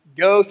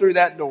go through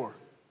that door.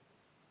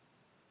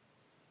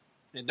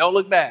 And don't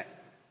look back.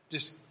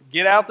 Just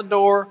get out the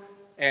door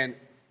and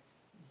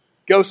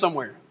go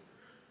somewhere.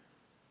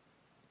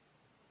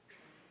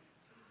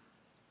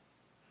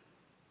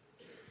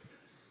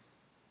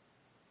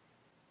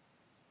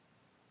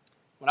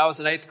 When I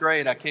was in 8th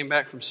grade, I came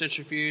back from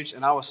Centrifuge,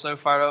 and I was so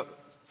fired up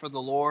for the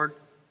Lord.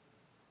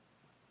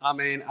 I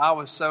mean, I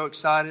was so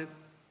excited.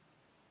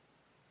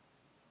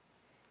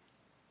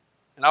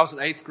 And I was in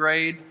 8th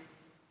grade.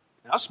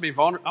 And I'll just be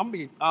vulnerable. I'm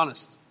going to be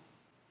honest.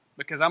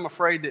 Because I'm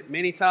afraid that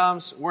many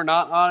times we're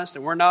not honest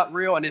and we're not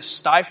real, and it's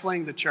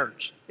stifling the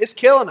church. It's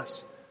killing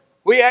us.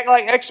 We act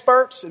like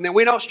experts, and then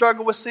we don't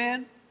struggle with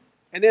sin,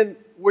 and then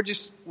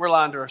we're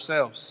lying to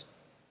ourselves.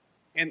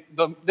 And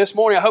this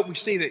morning, I hope we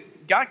see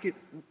that God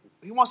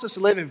He wants us to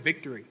live in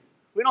victory.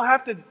 We don't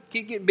have to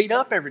keep getting beat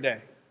up every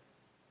day.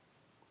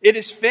 It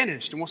is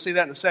finished, and we'll see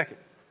that in a second.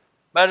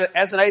 But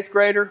as an 8th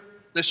grader,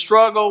 the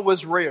struggle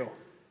was real.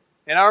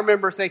 And I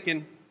remember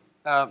thinking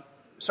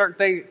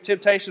certain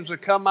temptations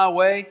would come my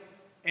way,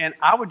 and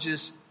I would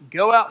just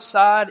go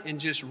outside and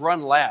just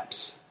run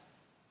laps.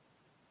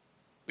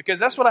 Because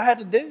that's what I had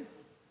to do.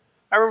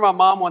 I remember my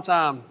mom one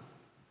time,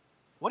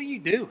 "What are you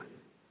doing?"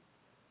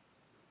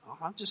 "Oh,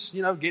 I'm just,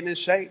 getting in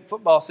shape.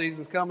 Football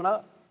season's coming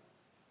up."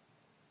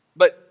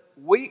 But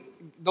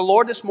the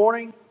Lord this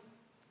morning,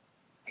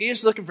 He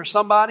is looking for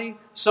somebody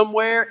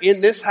somewhere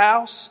in this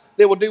house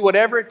that will do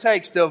whatever it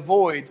takes to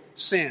avoid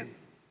sin.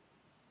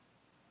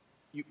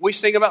 We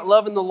sing about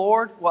loving the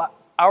Lord. Well,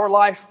 our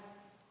life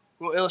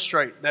will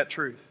illustrate that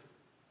truth.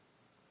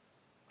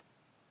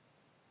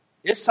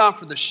 It's time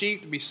for the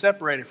sheep to be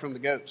separated from the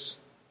goats.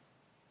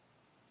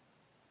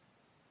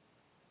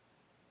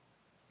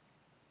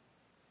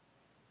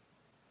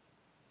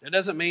 That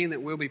doesn't mean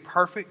that we'll be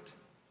perfect,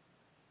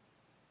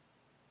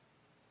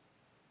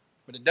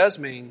 but it does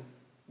mean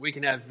we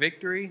can have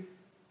victory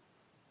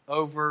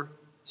over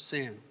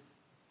sin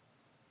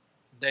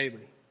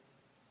daily.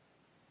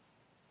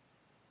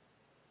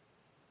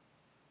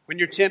 When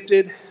you're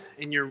tempted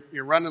and you're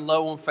running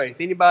low on faith,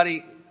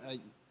 anybody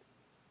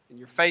in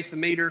your faith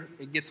meter,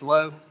 it gets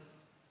low,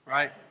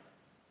 right?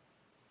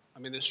 I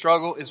mean, the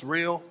struggle is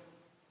real.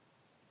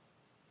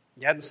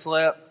 You hadn't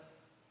slept.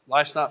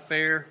 Life's not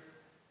fair.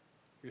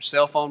 Your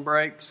cell phone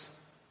breaks.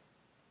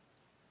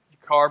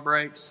 Your car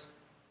breaks.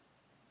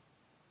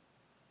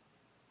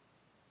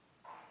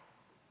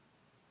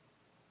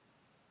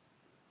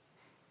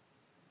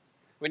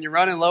 When you're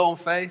running low on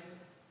faith,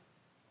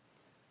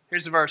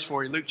 here's the verse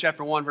for you. Luke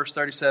chapter 1, verse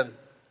 37.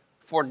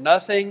 For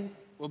nothing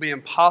will be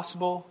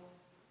impossible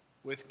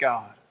with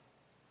God.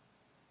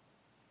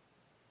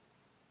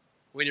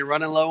 When you're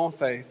running low on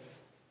faith,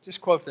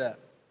 just quote that.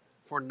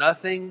 For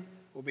nothing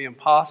will be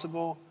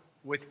impossible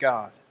with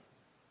God.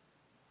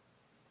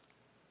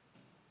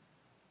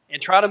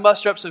 And try to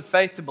muster up some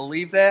faith to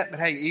believe that. But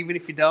hey, even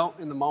if you don't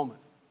in the moment,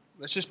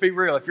 let's just be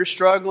real. If you're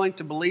struggling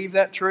to believe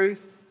that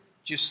truth,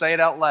 just say it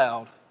out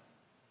loud.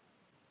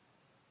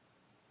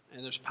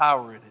 And there's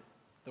power in it.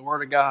 The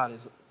Word of God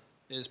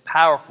is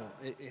powerful.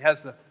 It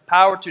has the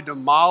power to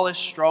demolish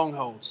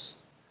strongholds.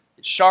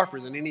 It's sharper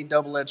than any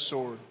double-edged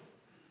sword.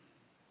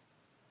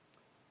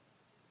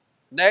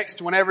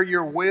 Next, whenever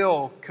your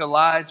will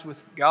collides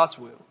with God's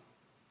will,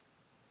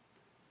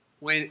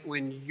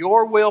 when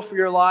your will for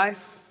your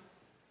life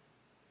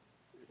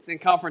is in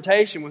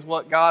confrontation with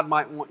what God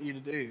might want you to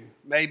do,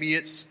 maybe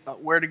it's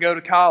where to go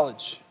to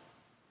college.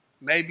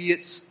 Maybe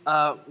it's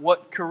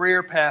what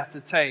career path to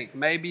take.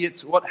 Maybe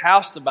it's what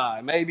house to buy.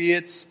 Maybe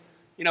it's,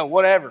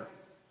 whatever.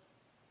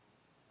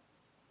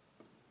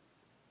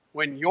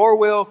 When your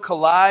will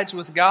collides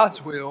with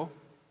God's will,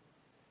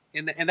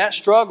 and that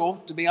struggle,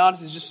 to be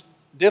honest, is just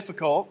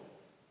difficult.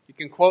 You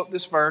can quote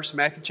this verse,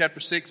 Matthew chapter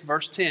 6,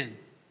 verse 10.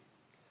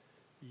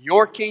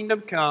 Your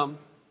kingdom come,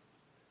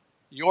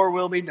 your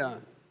will be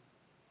done,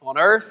 on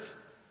earth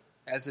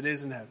as it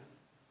is in heaven.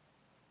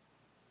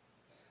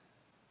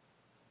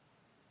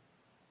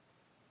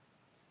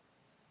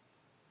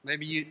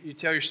 Maybe you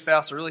tell your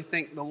spouse, I really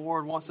think the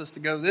Lord wants us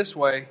to go this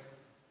way.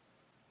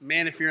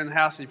 Man, if you're in the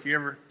house, if you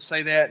ever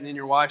say that, and then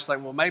your wife's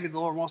like, well, maybe the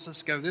Lord wants us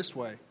to go this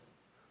way.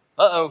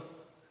 Uh-oh.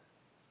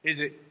 Is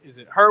it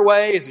her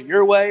way? Is it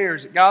your way? Or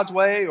is it God's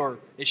way? Or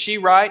is she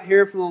right,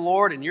 hearing from the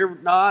Lord, and you're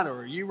not?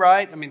 Or are you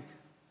right? I mean,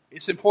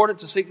 it's important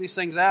to seek these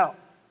things out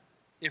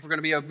if we're going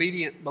to be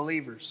obedient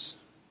believers.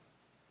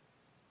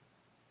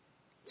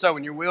 So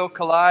when your will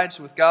collides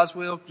with God's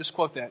will, just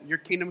quote that. Your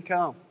kingdom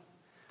come.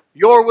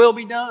 Your will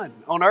be done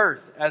on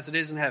earth as it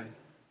is in heaven.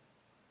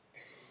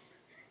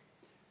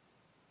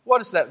 What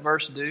does that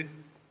verse do?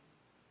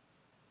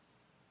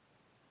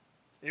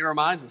 It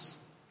reminds us,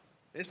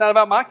 it's not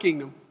about my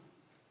kingdom.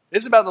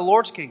 It's about the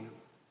Lord's kingdom.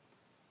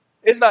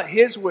 It's about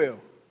His will.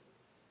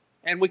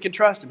 And we can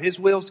trust Him. His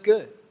will's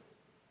good.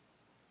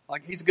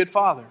 Like He's a good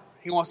Father.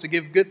 He wants to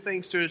give good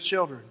things to His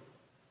children.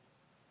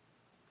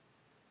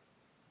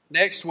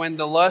 Next, when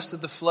the lust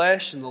of the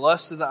flesh and the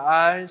lust of the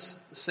eyes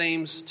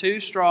seems too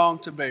strong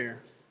to bear,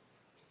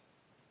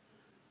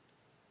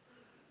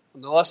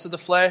 When the lust of the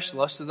flesh, the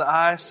lust of the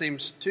eye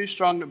seems too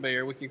strong to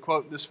bear, we can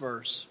quote this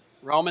verse.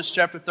 Romans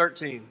chapter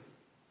 13.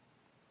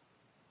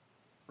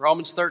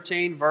 Romans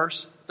 13,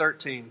 verse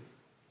 13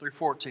 through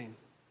 14.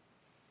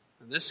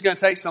 And this is going to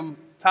take some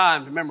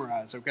time to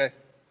memorize, okay?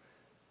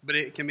 But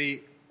it can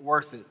be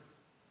worth it.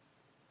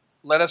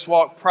 Let us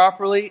walk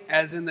properly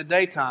as in the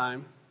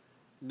daytime,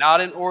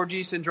 not in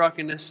orgies and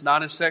drunkenness,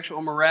 not in sexual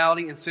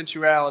immorality and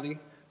sensuality,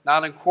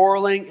 not in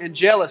quarreling and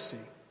jealousy,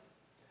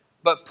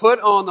 but put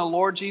on the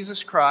Lord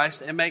Jesus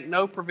Christ and make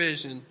no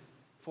provision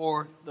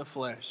for the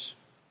flesh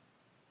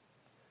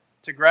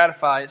to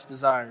gratify its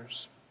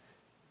desires.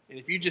 And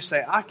if you just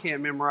say, I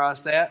can't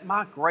memorize that,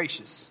 my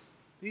gracious,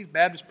 these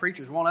Baptist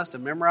preachers want us to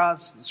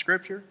memorize the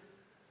Scripture.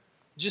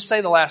 Just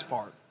say the last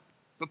part.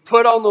 But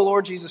put on the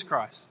Lord Jesus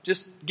Christ.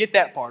 Just get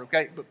that part,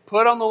 okay? But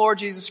put on the Lord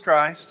Jesus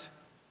Christ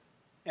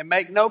and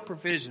make no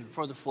provision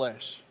for the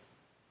flesh.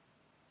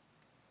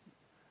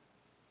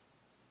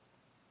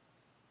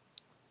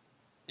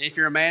 And if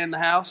you're a man in the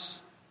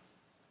house,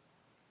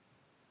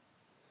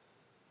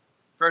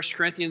 1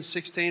 Corinthians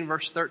 16,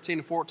 verse 13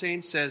 and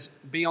 14 says,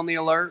 be on the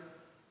alert.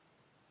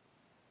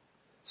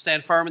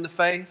 Stand firm in the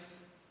faith.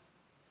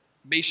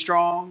 Be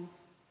strong.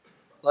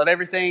 Let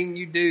everything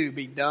you do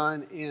be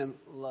done in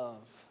love.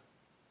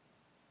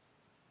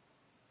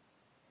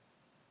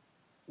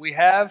 We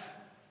have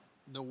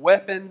the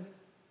weapon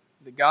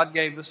that God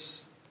gave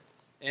us,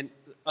 and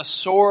a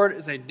sword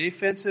is a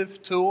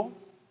defensive tool,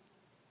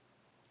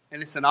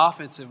 and it's an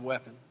offensive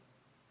weapon,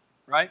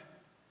 right?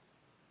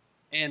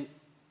 And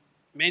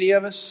many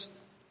of us,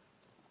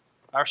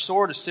 our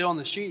sword is still in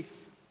the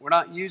sheath. We're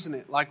not using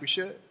it like we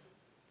should.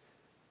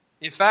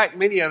 In fact,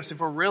 many of us, if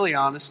we're really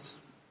honest,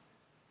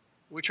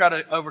 we try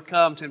to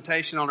overcome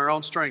temptation on our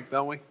own strength,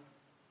 don't we?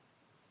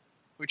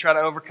 We try to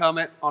overcome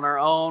it on our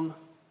own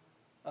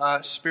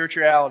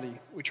spirituality.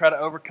 We try to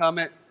overcome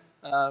it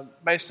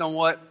based on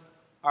what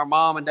our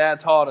mom and dad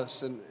taught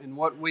us and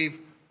what we've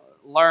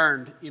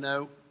learned,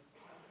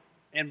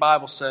 in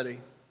Bible study.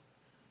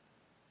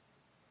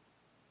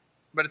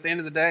 But at the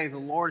end of the day, the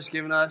Lord has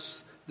given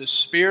us the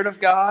Spirit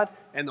of God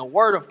and the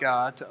Word of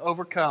God to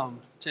overcome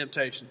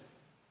temptation.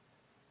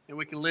 And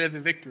we can live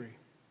in victory.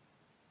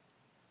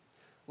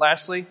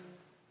 Lastly,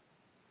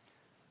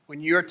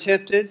 when you are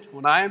tempted,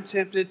 when I am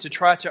tempted to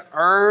try to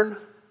earn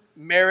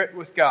merit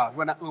with God,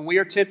 when we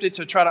are tempted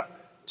to try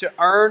to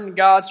earn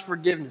God's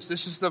forgiveness,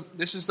 this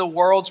is the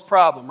world's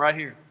problem right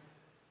here.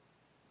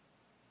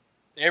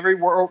 Every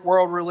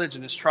world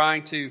religion is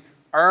trying to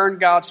earn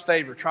God's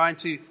favor, trying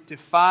to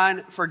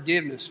find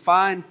forgiveness,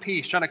 find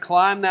peace, trying to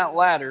climb that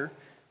ladder.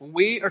 When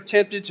we are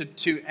tempted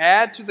to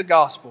add to the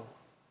gospel,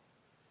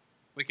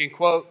 we can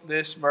quote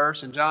this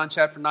verse in John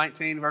chapter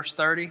 19, verse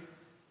 30.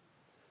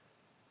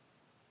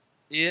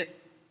 It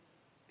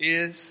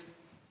is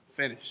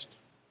finished.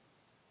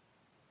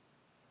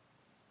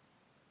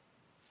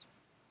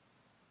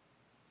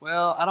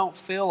 Well, I don't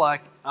feel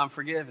like I'm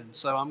forgiven,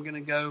 so I'm going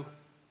to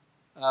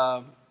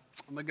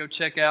go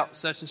check out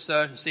such and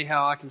such and see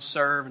how I can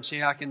serve and see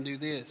how I can do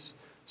this.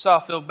 So I'll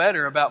feel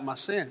better about my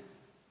sin.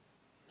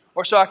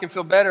 Or so I can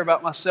feel better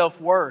about my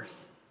self-worth.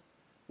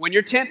 When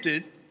you're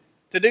tempted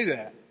to do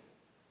that,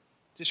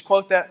 just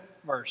quote that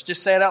verse.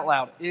 Just say it out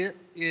loud. It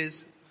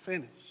is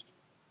finished.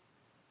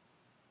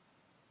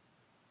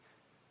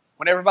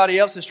 When everybody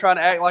else is trying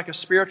to act like a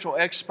spiritual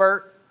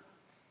expert,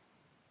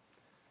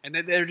 and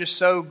that they're just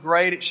so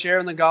great at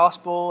sharing the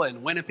gospel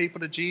and winning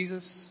people to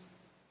Jesus,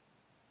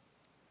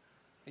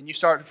 and you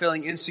start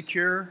feeling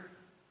insecure,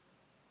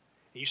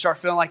 and you start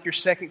feeling like you're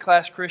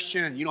second-class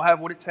Christian and you don't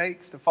have what it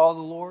takes to follow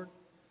the Lord,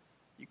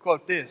 you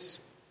quote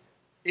this: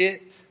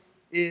 it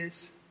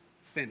is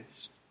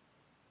finished.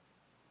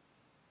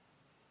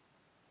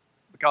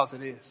 Because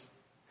it is.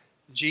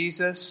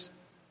 Jesus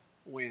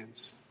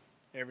wins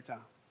every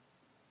time.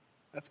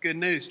 That's good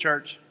news,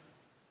 church.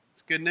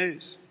 It's good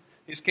news.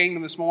 His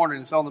kingdom this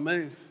morning is on the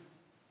move.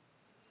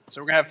 So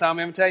we're going to have time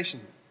of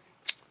invitation.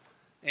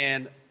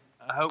 And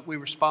I hope we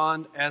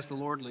respond as the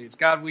Lord leads.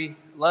 God, we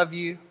love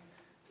you.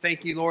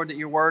 Thank you, Lord, that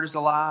your word is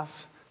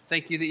alive.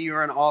 Thank you that you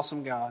are an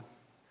awesome God.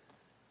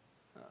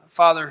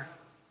 Father,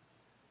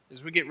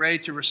 as we get ready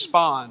to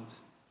respond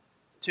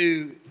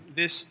to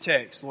this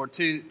text, Lord,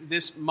 to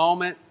this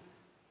moment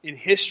in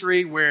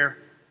history where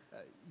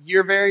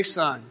your very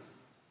Son,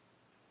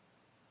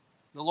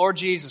 the Lord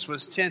Jesus,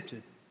 was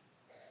tempted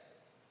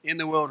in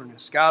the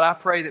wilderness. God, I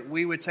pray that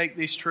we would take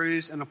these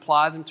truths and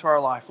apply them to our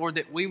life. Lord,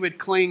 that we would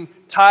cling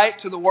tight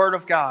to the Word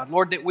of God.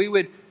 Lord, that we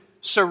would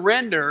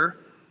surrender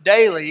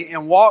daily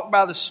and walk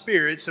by the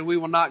Spirit so we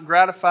will not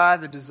gratify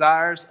the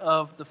desires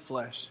of the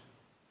flesh.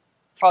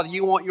 Father,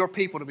 you want your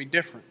people to be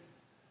different.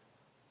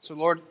 So,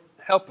 Lord,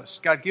 help us.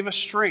 God, give us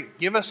strength.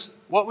 Give us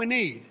what we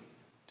need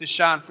to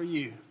shine for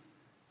you.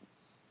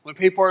 When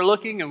people are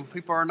looking and when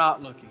people are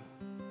not looking.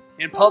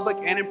 In public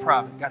and in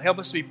private. God, help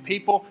us to be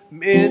people,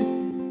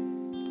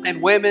 men,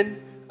 and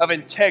women of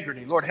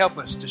integrity. Lord, help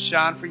us to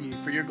shine for you,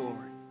 for your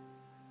glory.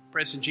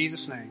 Praise in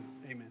Jesus' name.